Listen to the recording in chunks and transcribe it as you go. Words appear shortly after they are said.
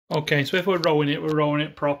Okay, so if we're rowing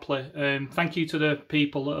it properly. Thank you to the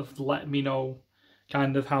people that have let me know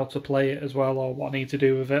kind of how to play it as well, or what I need to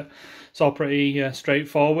do with it. It's all pretty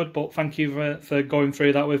straightforward, but thank you for going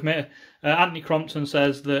through that with me. Anthony Crompton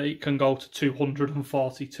says that it can go to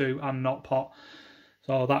 242 and not pot.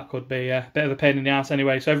 So that could be a bit of a pain in the ass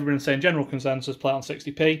anyway. So everyone's saying general consensus, play on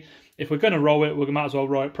 60p. If we're going to row it, we might as well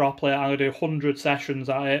row it properly. I'm going to do 100 sessions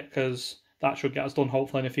at it, because that should get us done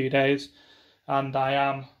hopefully in a few days. And I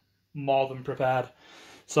am more than prepared.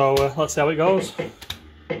 So let's see how it goes.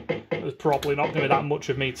 There's probably not going to be that much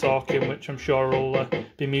of me talking, which I'm sure will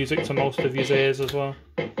be music to most of your ears as well.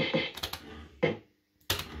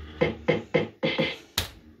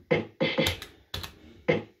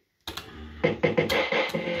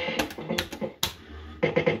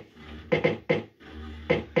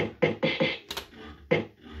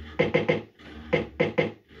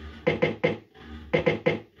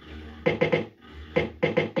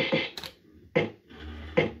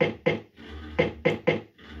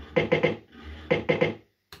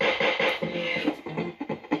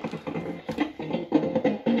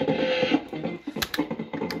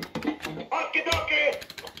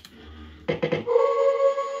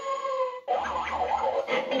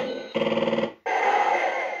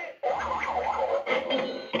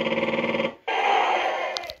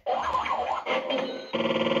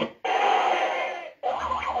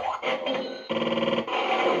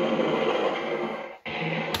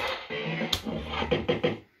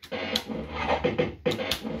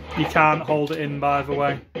 You can't hold it in, by the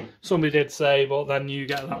way. Somebody did say, but then you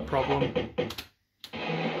get that problem.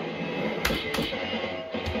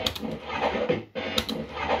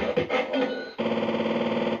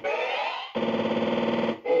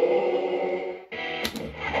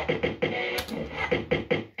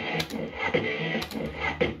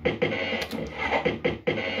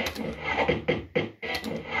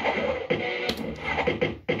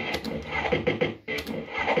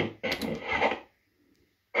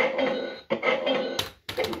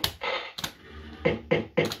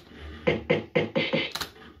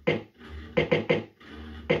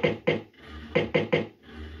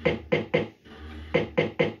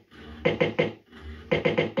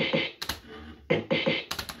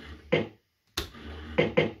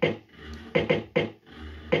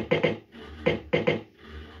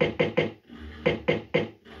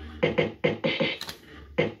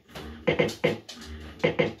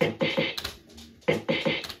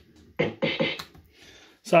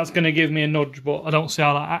 So that's going to give me a nudge, but I don't see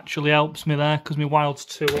how that actually helps me there, because my wild's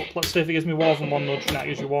 2 up. Let's see if it gives me more than 1 nudge, and that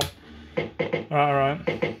gives you 1.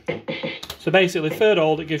 Alright. So basically, third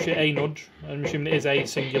hold, it gives you a nudge. I'm assuming it is a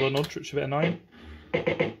singular nudge, which is a bit annoying.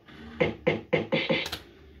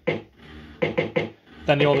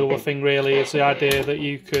 Then the only other thing really is the idea that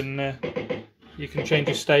you can change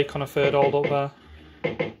your stake on a third hold up there.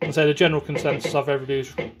 And so the general consensus of everybody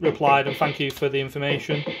who's replied, and thank you for the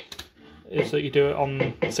information, is that you do it on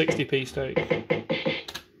 60p stake.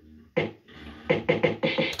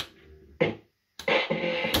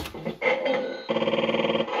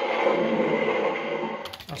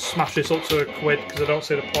 I'll smash this up to £1 because I don't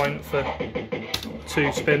see the point for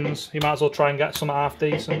 2 spins. You might as well try and get some half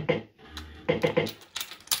decent.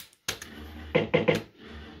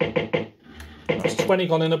 That's 20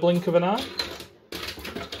 gone in a blink of an eye.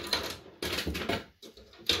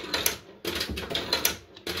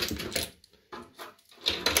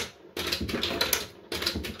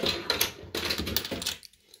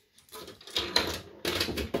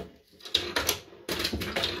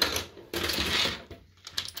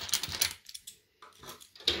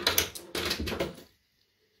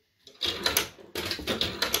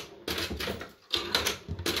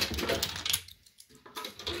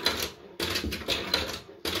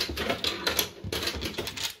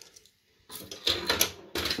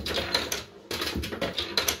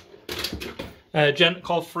 A gent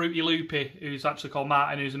called Fruity Loopy, who's actually called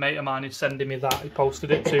Martin, who's a mate of mine, is sending me that. He posted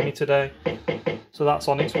it to me today. So that's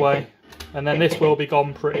on its way. And then this will be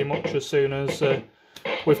gone pretty much as soon as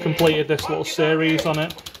we've completed this little series on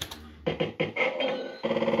it.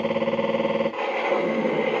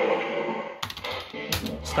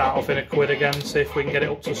 Start off in £1 again, see if we can get it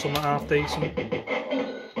up to something half decent.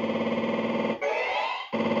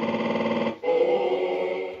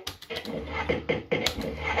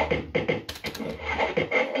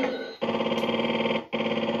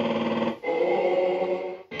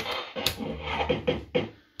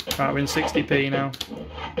 Right, we're in 60p now.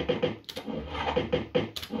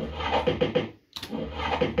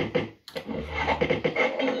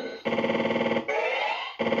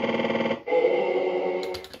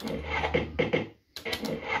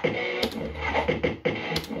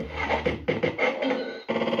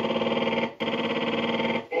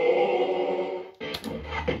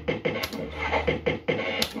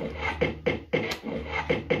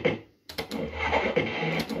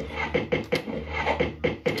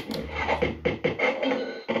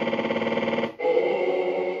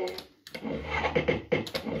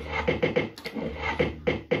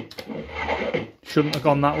 Shouldn't have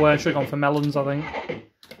gone that way. Should have gone for melons, I think.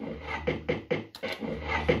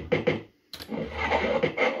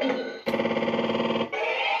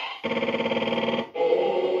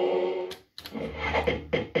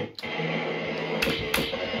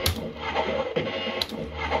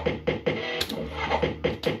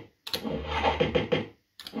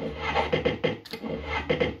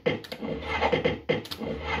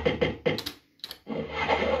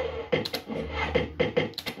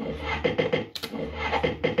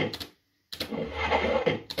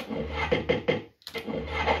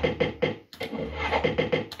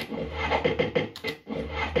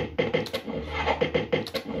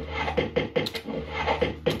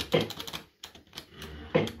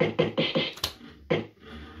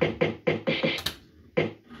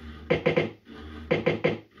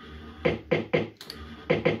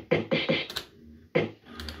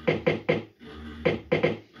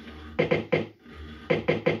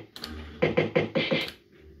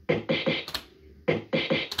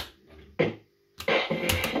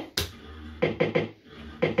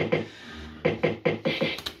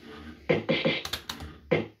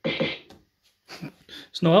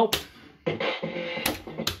 It's no help.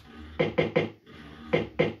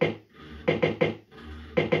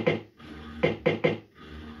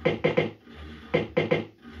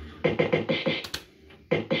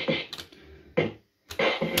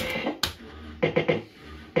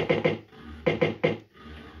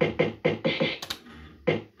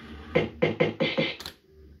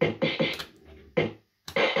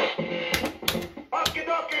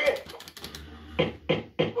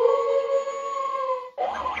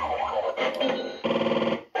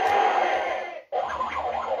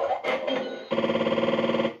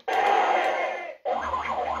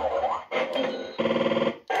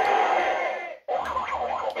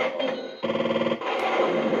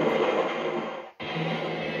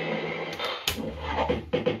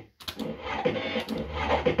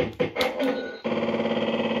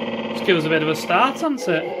 Give us a bit of a start, hasn't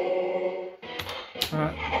it?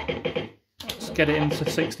 Right, let's get it into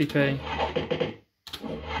 60p.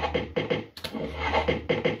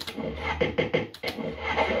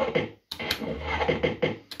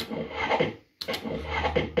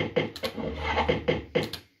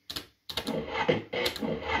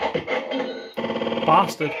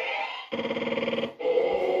 Bastard.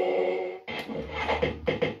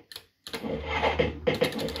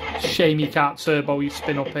 Shame you can't turbo your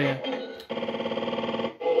spin up here.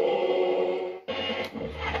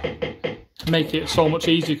 Make it so much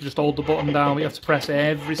easier, you can just hold the button down, but you have to press it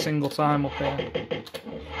every single time up here.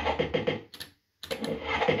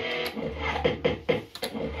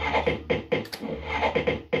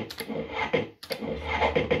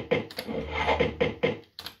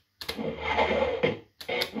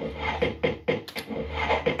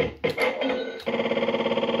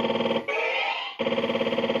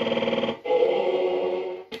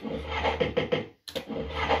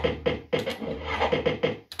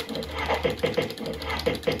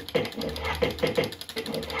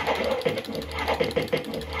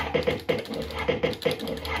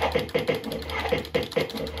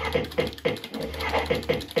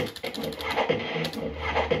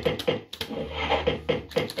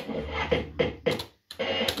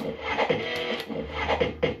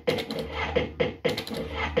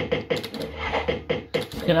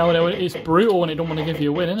 You know, it's brutal when it don't want to give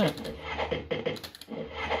you a win, isn't it?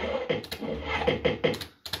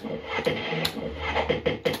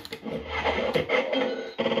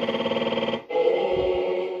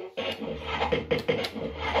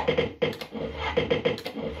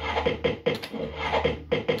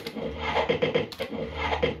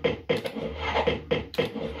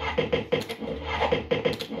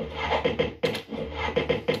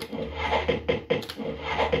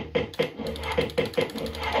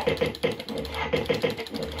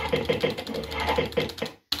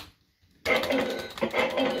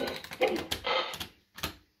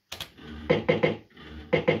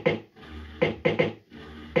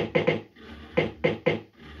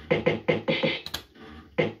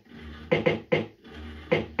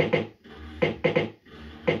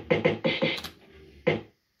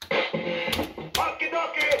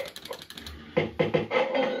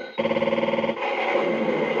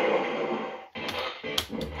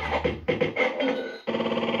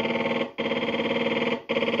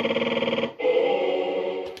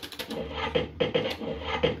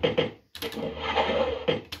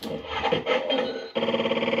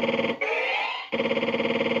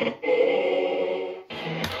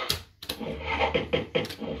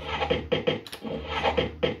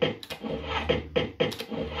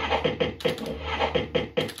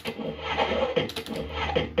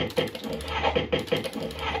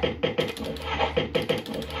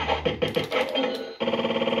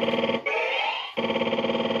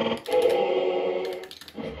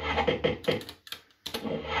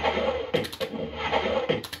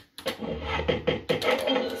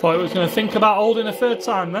 Thought it was going to think about holding a third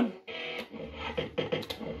time then.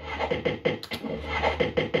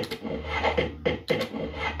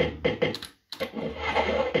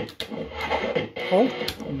 Hold?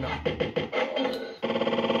 No.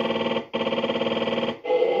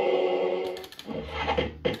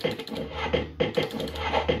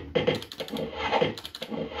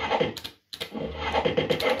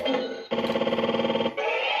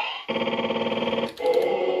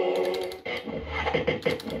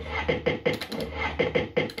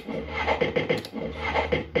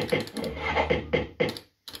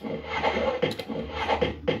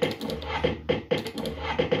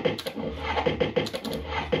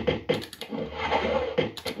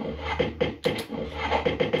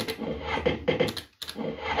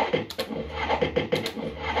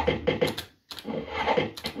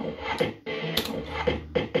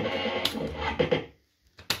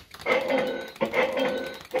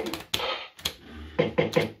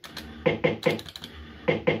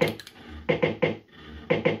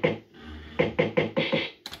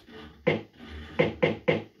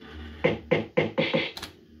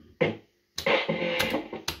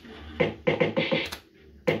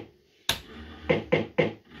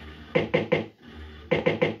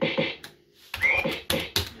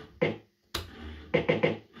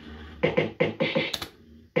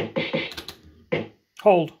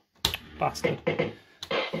 Hold, bastard.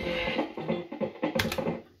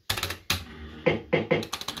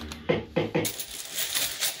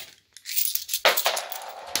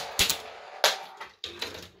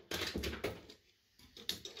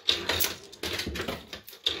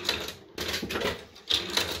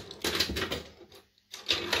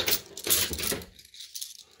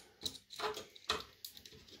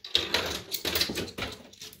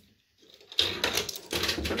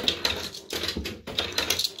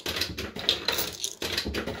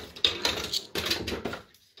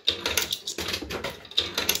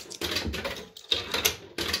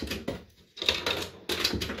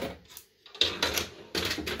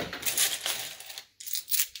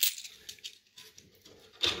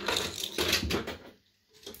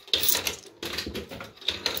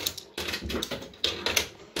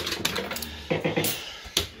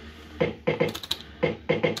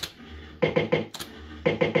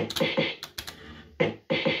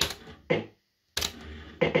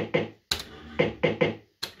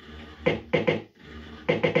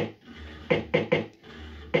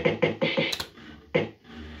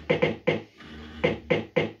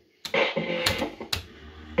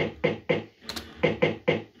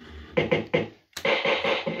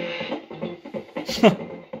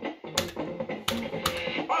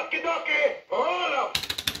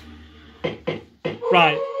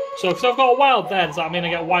 Right, so because I've got a wild there, does that mean I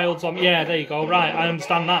get wilds on... Yeah, there you go, right, I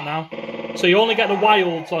understand that now. So you only get the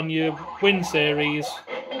wilds on your win series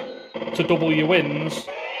to double your wins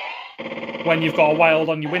when you've got a wild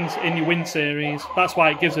on your win series. That's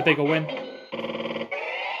why it gives a bigger win.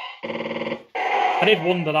 I did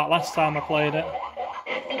wonder that last time I played it.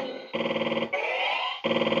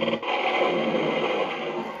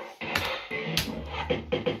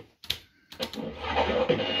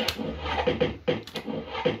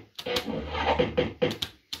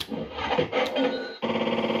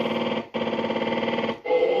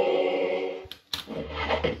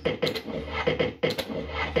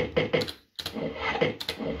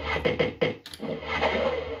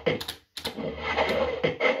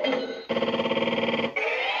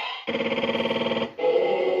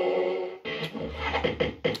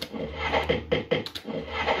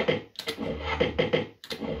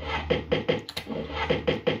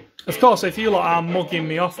 Of course, if you lot are mugging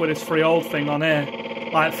me off with this free old thing on here,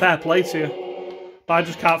 like, fair play to you. But I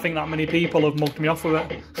just can't think that many people have mugged me off with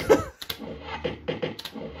it.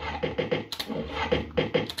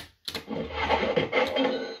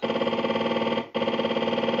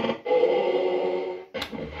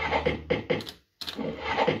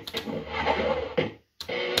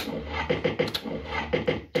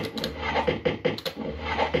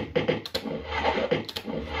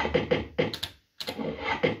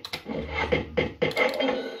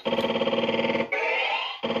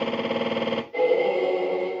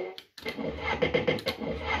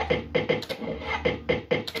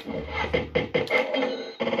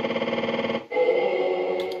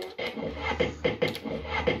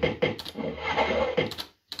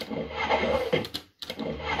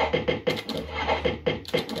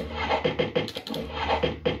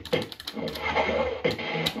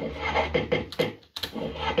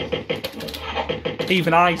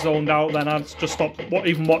 Even I zoned out then. I just stopped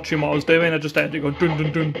even watching what I was doing. I just ended it going dun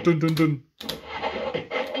dun dun dun dun dun.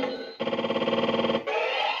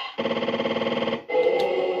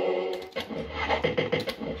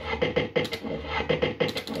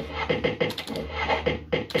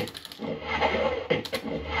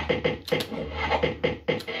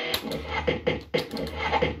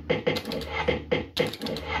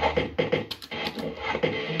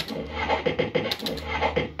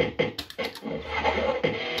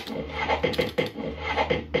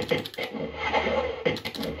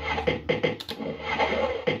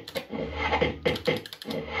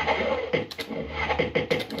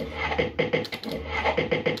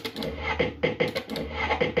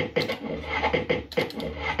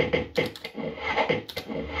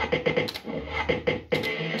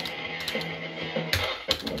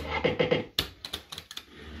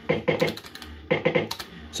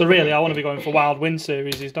 So really, I want to be going for wild wind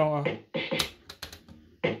series, don't I?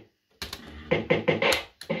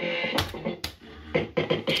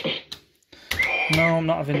 No, I'm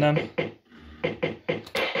not having them.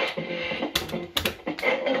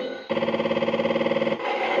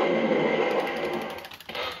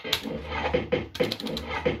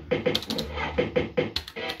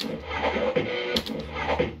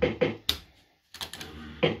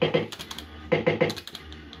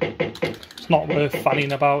 It's not worth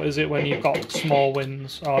fanning about, is it, when you've got small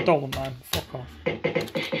wins? Oh, I don't want them. Fuck off.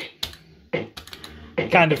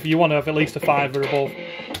 Kind of, you want to have at least a 5 or above.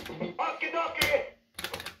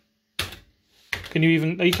 Can you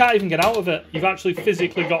even... You can't even get out of it. You've actually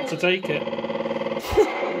physically got to take it.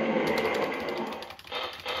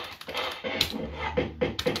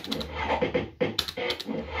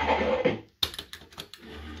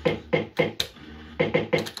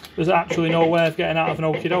 There's actually no way of getting out of an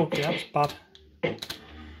okie dokie. That's bad. I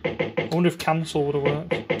wonder if cancel would have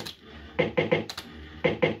worked.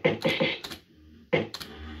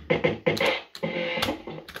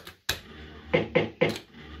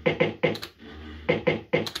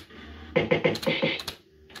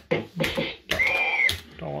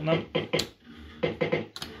 Don't want them.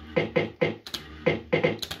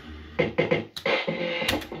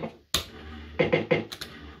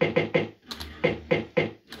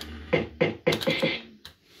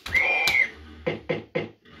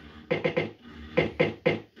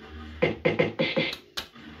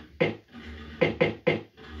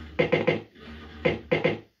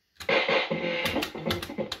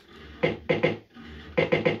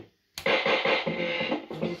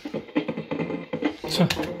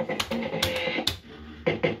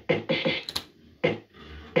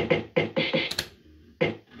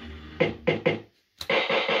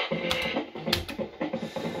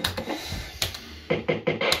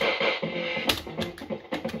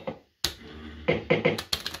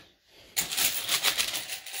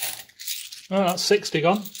 Oh, that's 60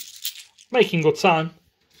 gone. Making good time.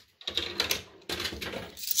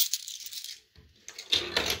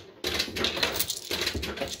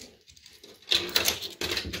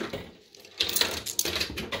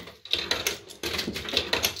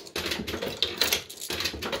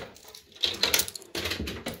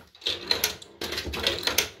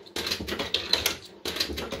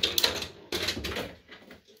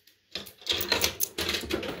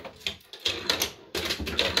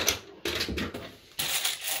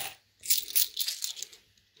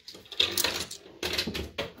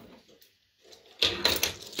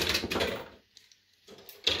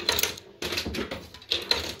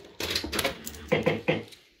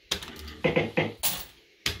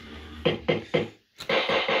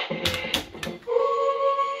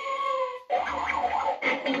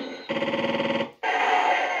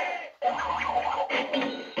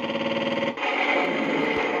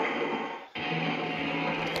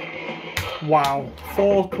 Wow,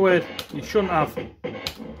 £4. You shouldn't have.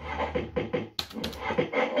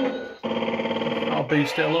 I'll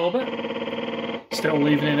boost it a little bit. Still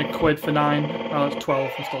leaving in a quid for 9. Oh, it's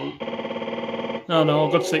 12. I'm still... No,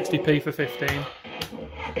 I've got 60p for 15.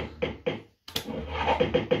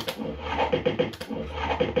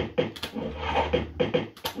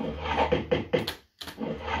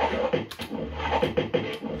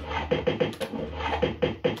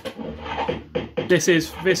 This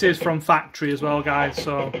is from factory as well, guys,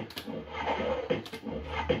 so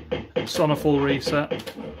it's on a full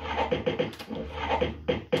reset.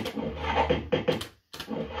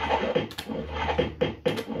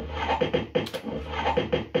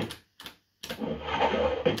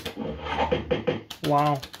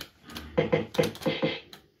 Wow.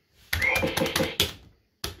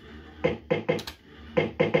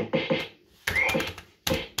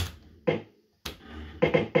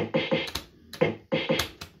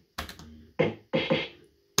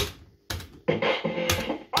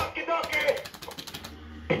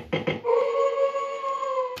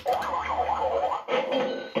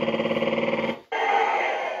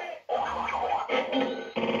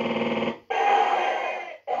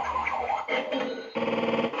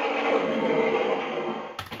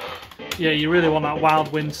 Yeah, you really want that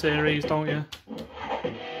Wild Wind series, don't you?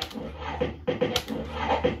 That's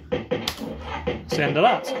the end of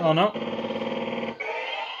that. Oh no.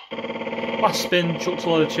 Last spin, chucks a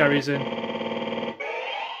load of cherries in. I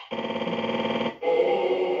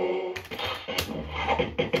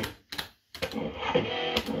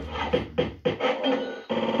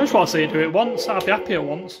just want to see it do it once. I'll be happy at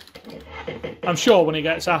once. I'm sure when it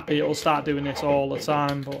gets happy, it'll start doing this all the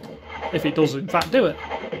time, but if it does, in fact, do it.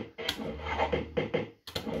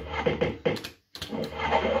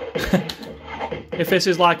 If this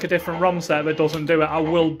is like a different ROM set that doesn't do it, I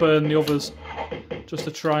will burn the others just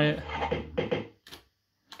to try it.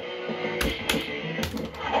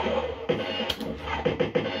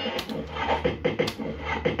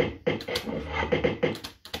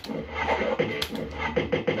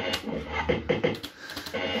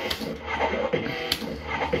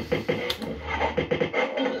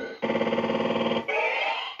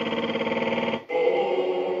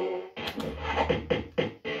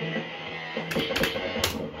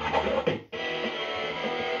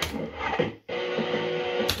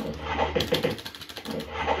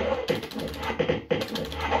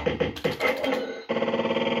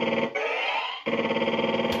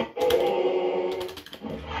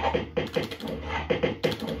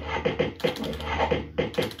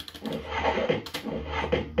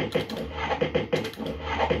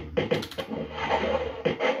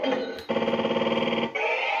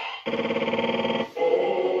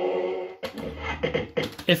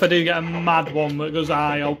 If I do get a mad one that goes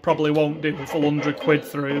high, I probably won't do a full 100 quid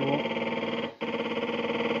through, but...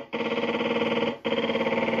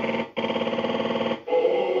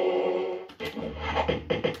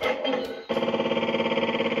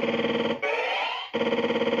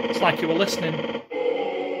 It's like you were listening.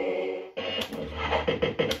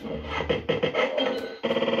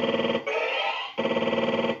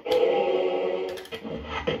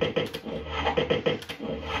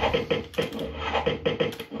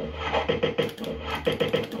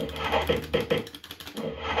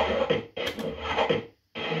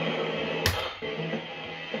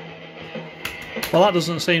 Well, that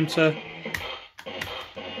doesn't seem to...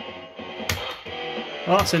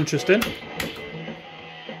 Well, that's interesting.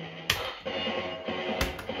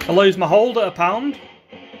 I lose my hold at £1.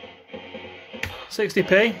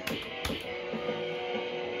 60p.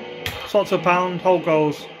 Swap to £1, hold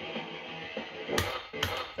goes.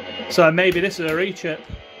 So maybe this is a rechip.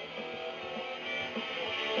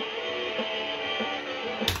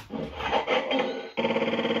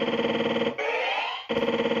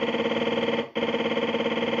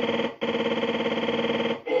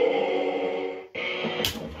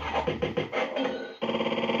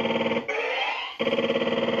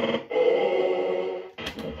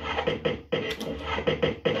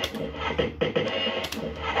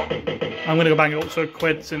 I'm going to go bang it up to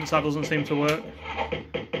 £1 since that doesn't seem to work.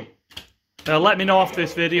 Let me know after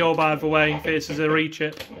this video, by the way, if this is a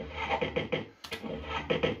rechip.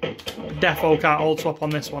 Defo can't hold swap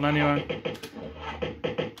on this one anyway.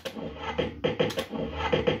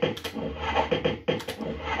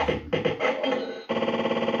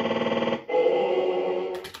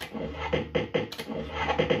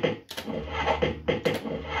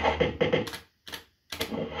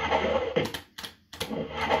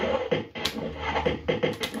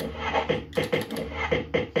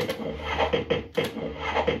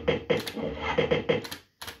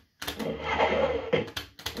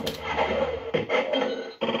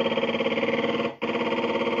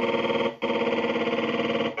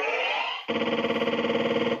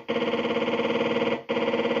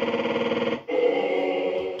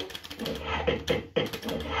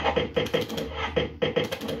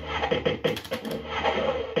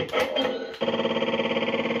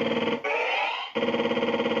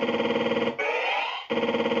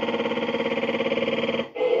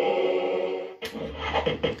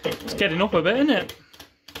 It's getting up a bit, isn't it?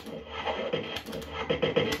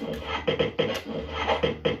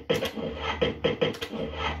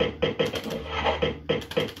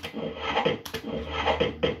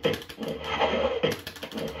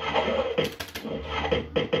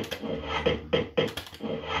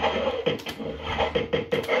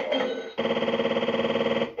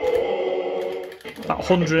 About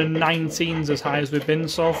 119's as high as we've been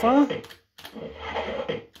so far.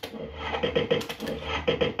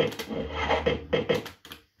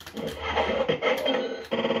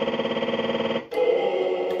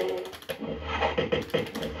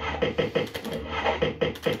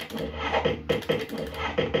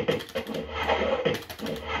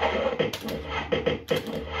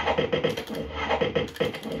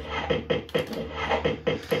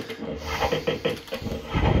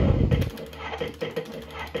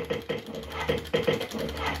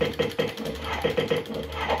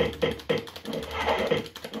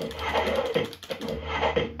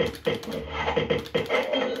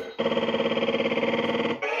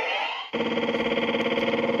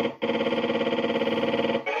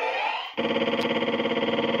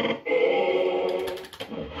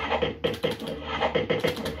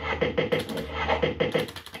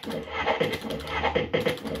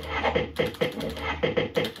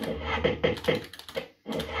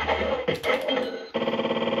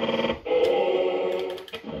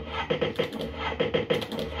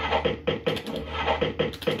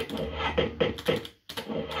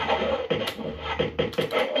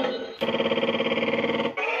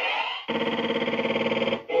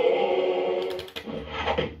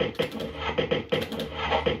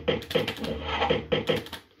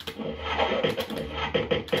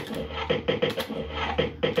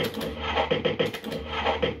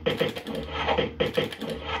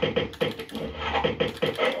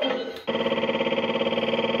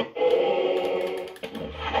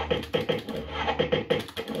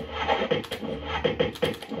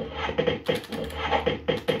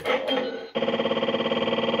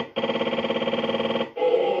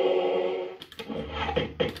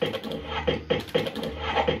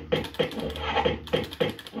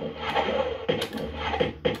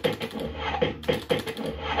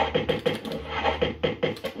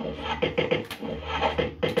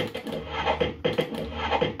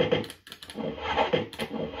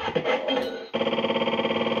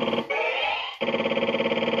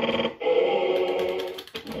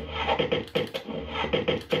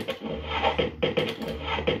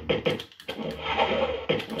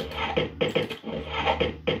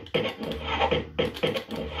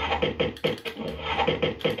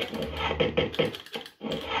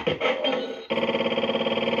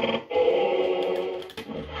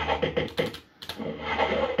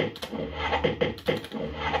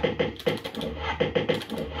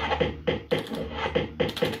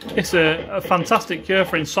 It's a fantastic cure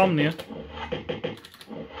for insomnia.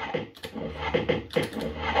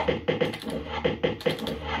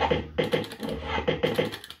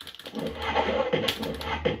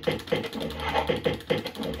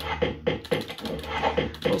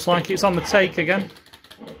 Looks like it's on the take again.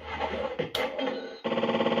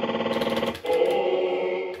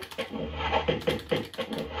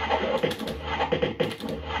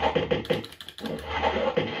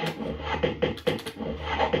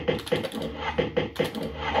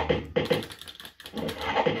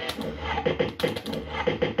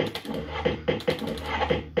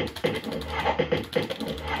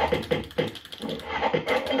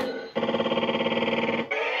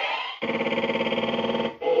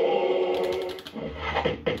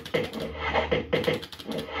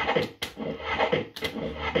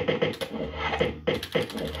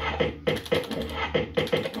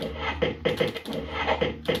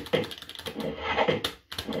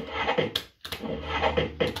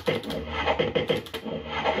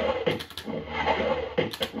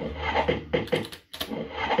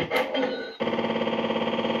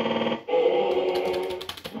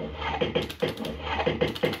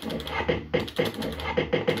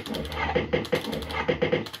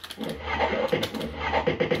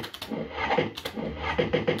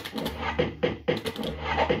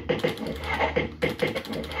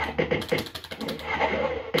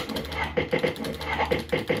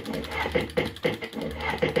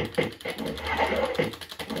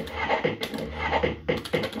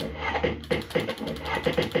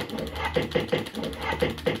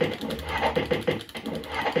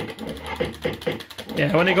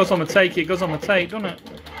 Yeah, when it goes on the take, it goes on the take, doesn't it?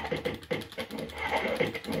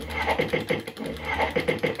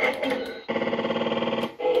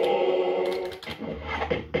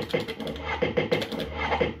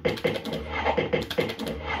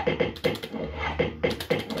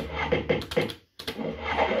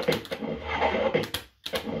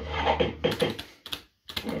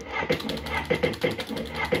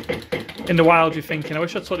 In the wild, you're thinking, I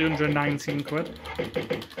wish I took the 119 quid.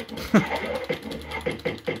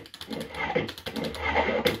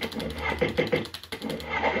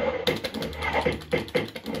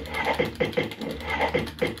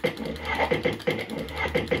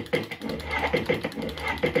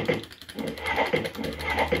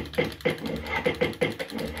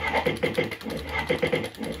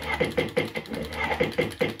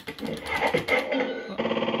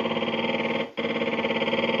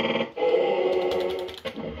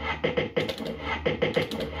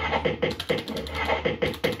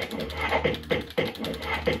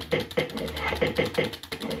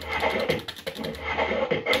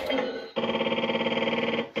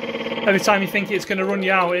 Every time you think it's going to run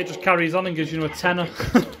you out, it just carries on and gives you a tenner.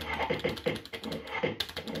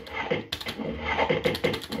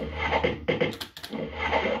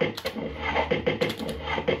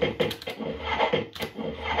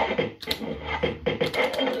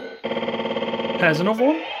 There's another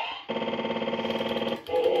one.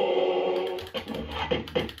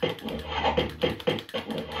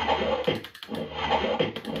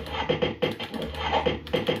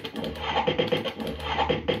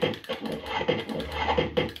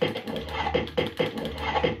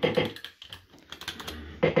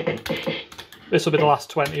 This will be the last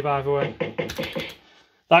 20, by the way.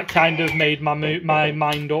 That kind of made my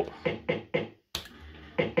mind up.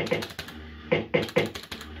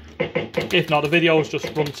 If not, the video's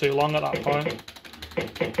just run too long at that point.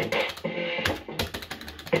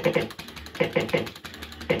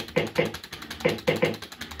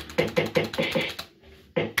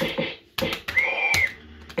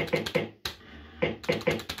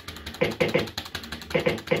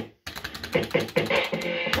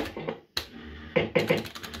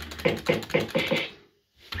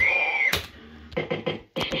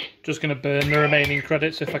 Just going to burn the remaining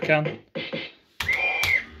credits if I can.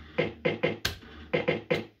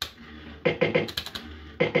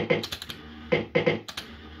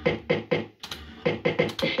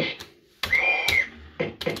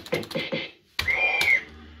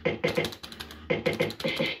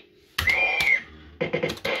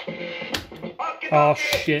 Oh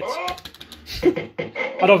shit.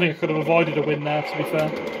 I don't think I could have avoided a win there, to be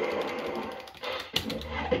fair.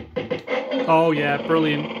 Oh yeah,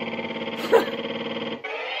 brilliant.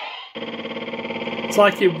 It's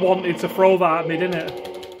like it wanted to throw that at me, didn't it?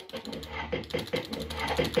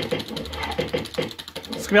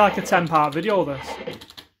 It's gonna be like a 10-part video, this.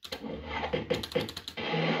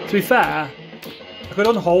 To be fair, I could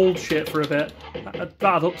unhold shit for a bit.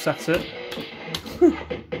 That'd upset it.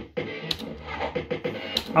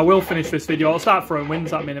 I will finish this video. I'll start throwing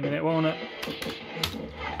wins at me in a minute, won't it?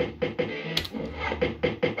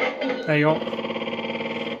 There you go.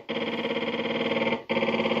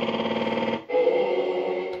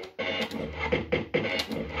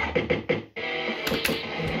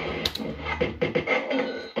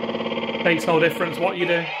 Makes no difference what you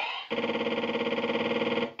do.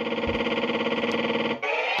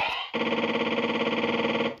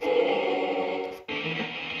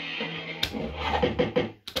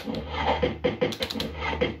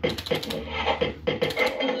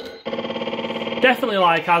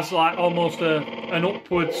 Definitely has almost an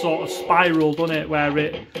upward sort of spiral, doesn't it, where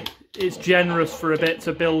it's generous for a bit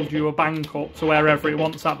to build you a bank up to wherever it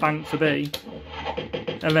wants that bank to be,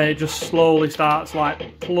 and then it just slowly starts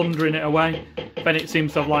plundering it away. Then it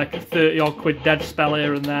seems to have a 30 odd quid dead spell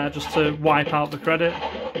here and there just to wipe out the credit.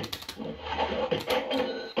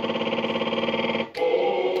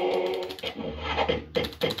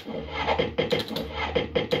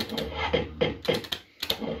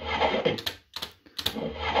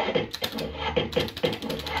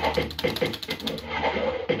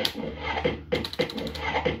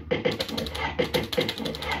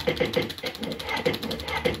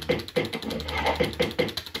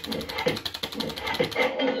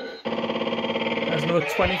 There's another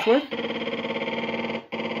 20 quid.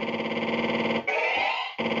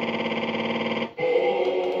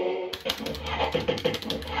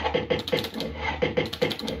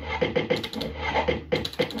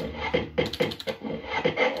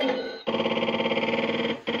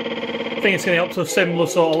 I think it's going to get up to a similar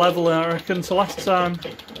sort of level, I reckon, to last time.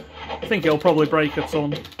 I think it'll probably break a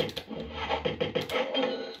ton.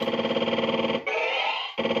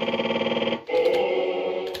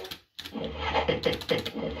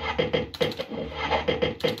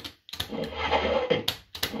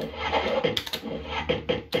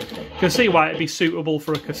 You can see why it'd be suitable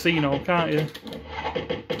for a casino, can't you?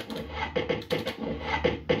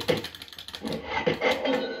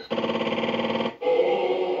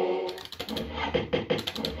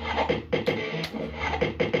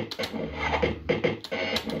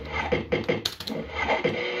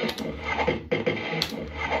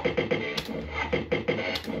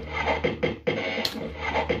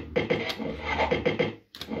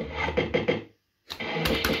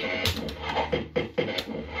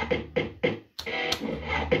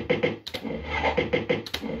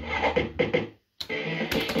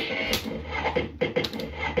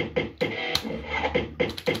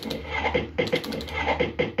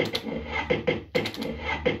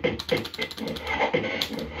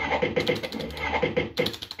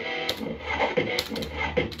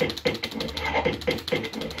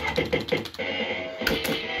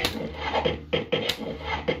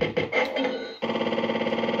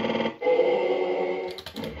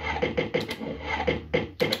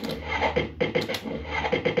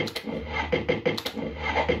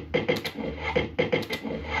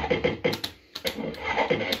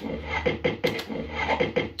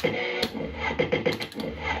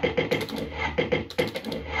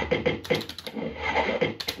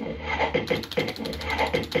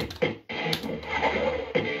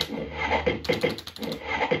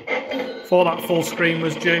 Thought that full screen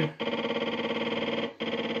was due.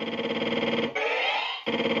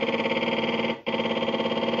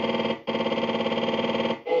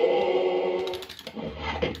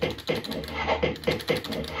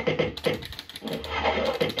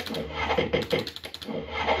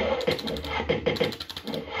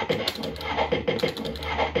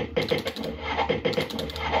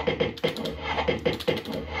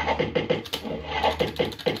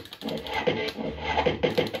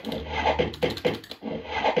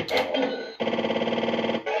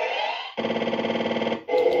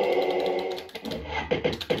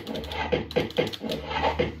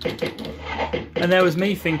 And there was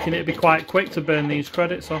me thinking it'd be quite quick to burn these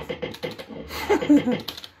credits off.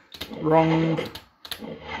 Wrong.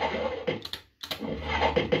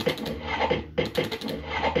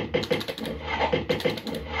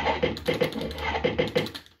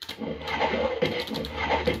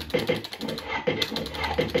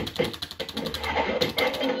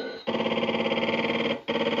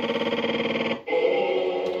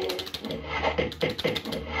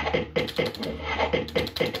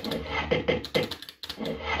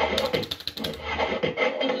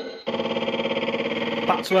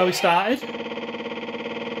 Back to where we started.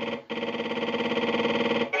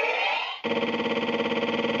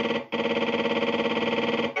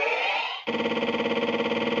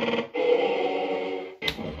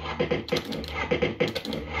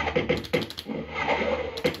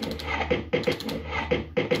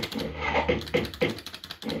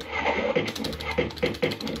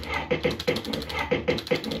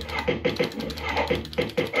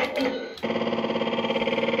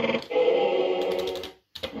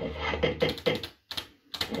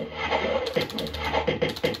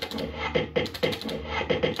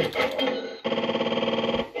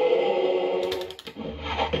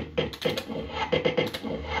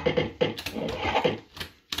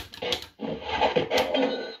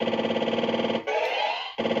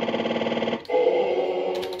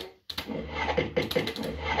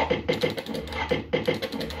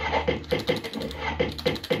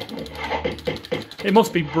 It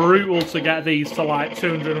must be brutal to get these to like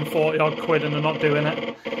 240 odd quid and they're not doing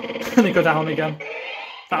it. And they go down again.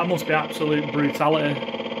 That must be absolute brutality.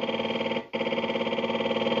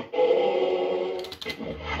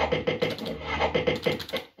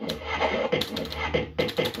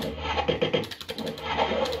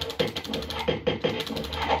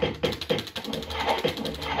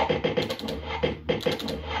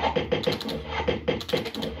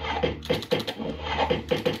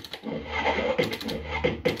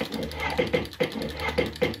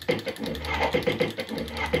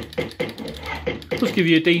 Does give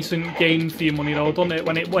you a decent gain for your money though, doesn't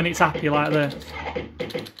it? When it's happy like this.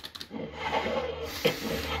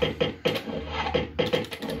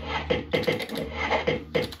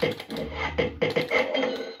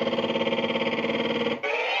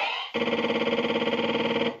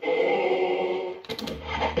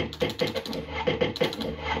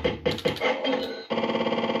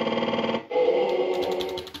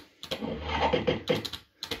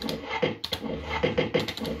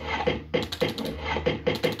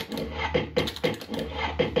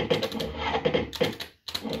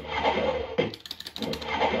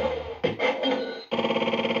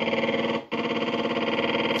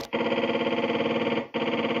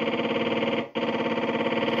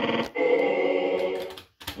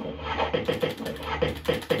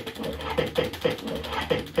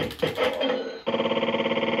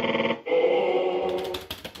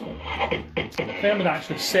 I think I'm going to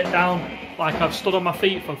actually sit down, like I've stood on my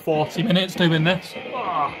feet for 40 minutes doing this.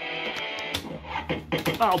 Oh,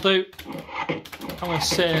 that'll do. I'm going to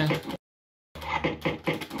sit here.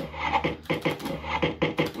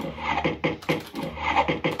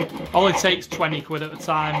 Only takes 20 quid at a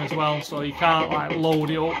time as well, so you can't like load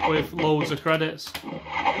it up with loads of credits,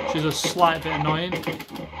 which is a slight bit annoying.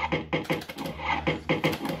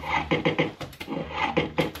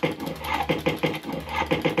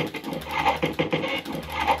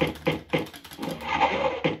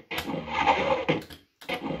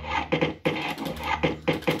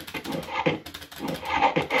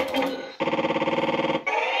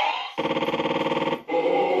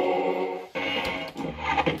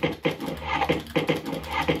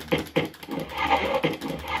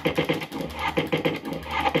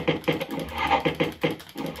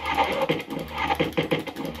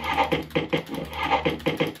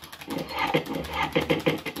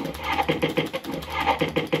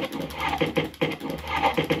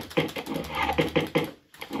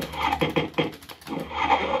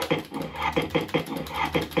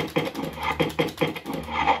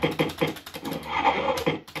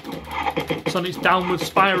 So it's downward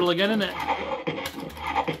spiral again, isn't it?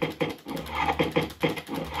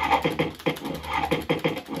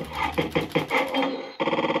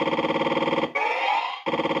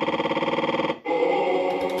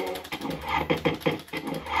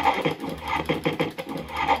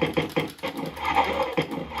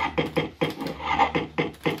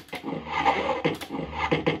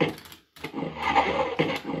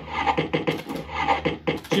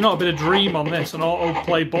 You not a bit of dream on this, an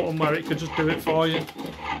auto-play button where it could just do it for you.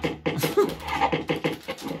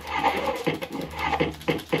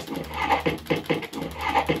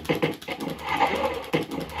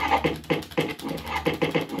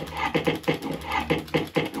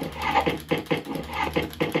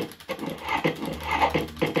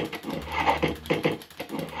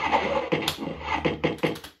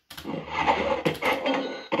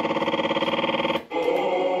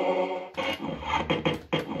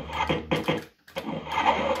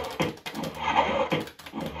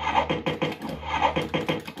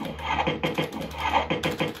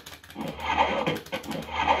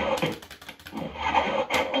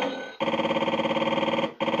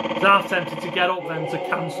 to get up then to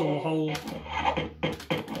cancel the hold.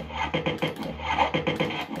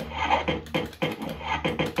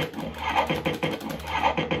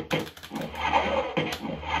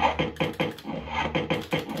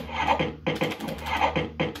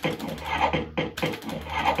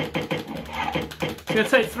 It's going to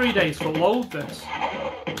take 3 days to load this.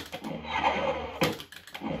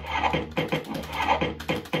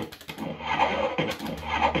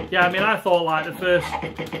 Yeah, I mean, I thought like the first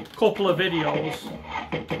couple of videos,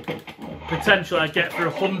 potentially I'd get through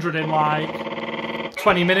 100 in like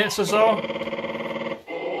 20 minutes or so.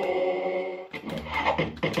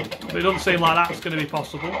 But it doesn't seem like that's going to be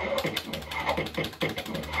possible.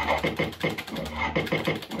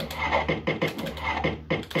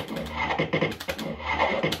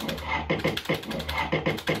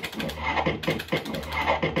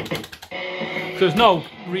 There's no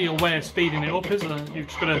real way of speeding it up, is there? You've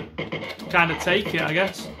just got to kind of take it, I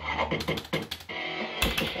guess.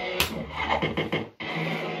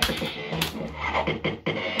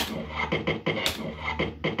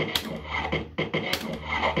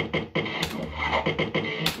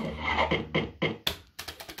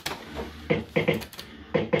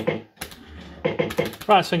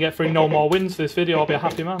 Right, so I can get through no more wins this video, I'll be a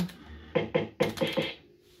happy man.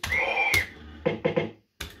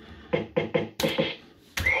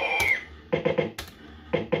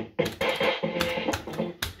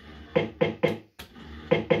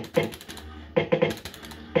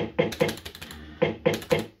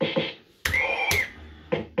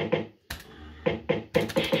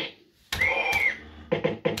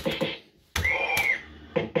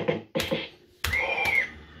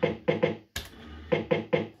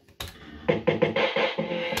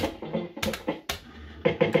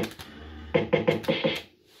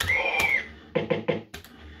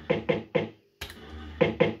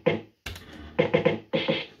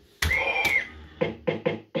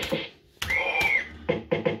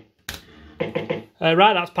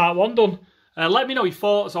 Right, that's part 1 done. Let me know your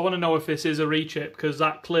thoughts. I want to know if this is a rechip, because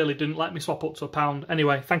that clearly didn't let me swap up to £1.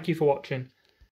 Anyway, thank you for watching.